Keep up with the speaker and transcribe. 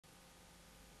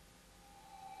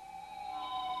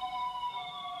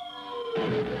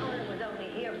The owner was only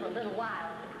here for a little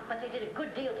while, but they did a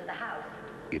good deal to the house.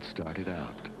 It started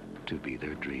out to be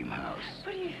their dream house.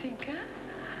 What do you think, huh?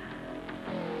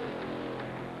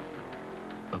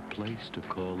 A place to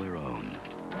call their own.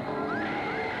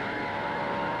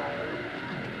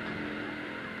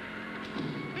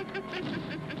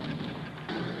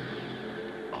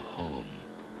 A home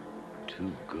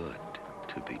too good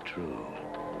to be true.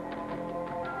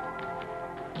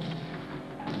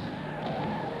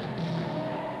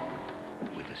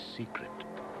 With a secret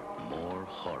more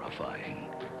horrifying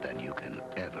than you can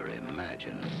ever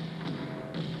imagine.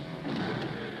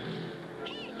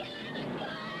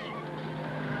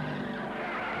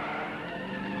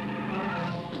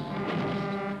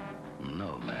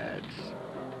 Nomads.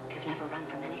 You've never run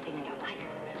from anything in your life.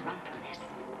 Run from this.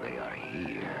 They are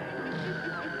here.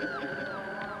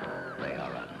 They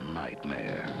are a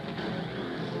nightmare.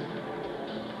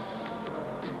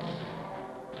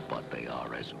 But they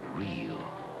are as real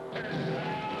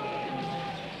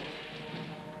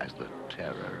as the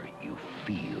terror you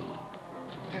feel.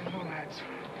 They're nomads.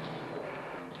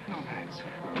 Nomads.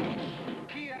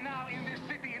 Here now in this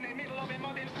city, in the middle of a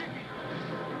modern city.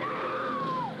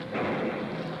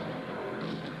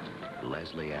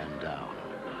 Leslie Ann Down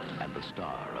and the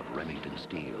star of Remington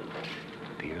Steele,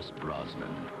 Pierce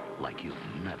Brosnan, like you've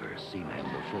never seen him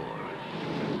before,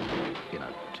 in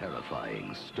a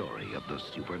terrifying story of the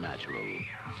supernatural.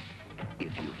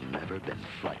 If you've never been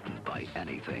frightened by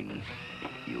anything,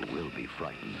 you will be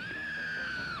frightened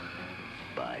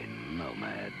by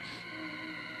Nomads.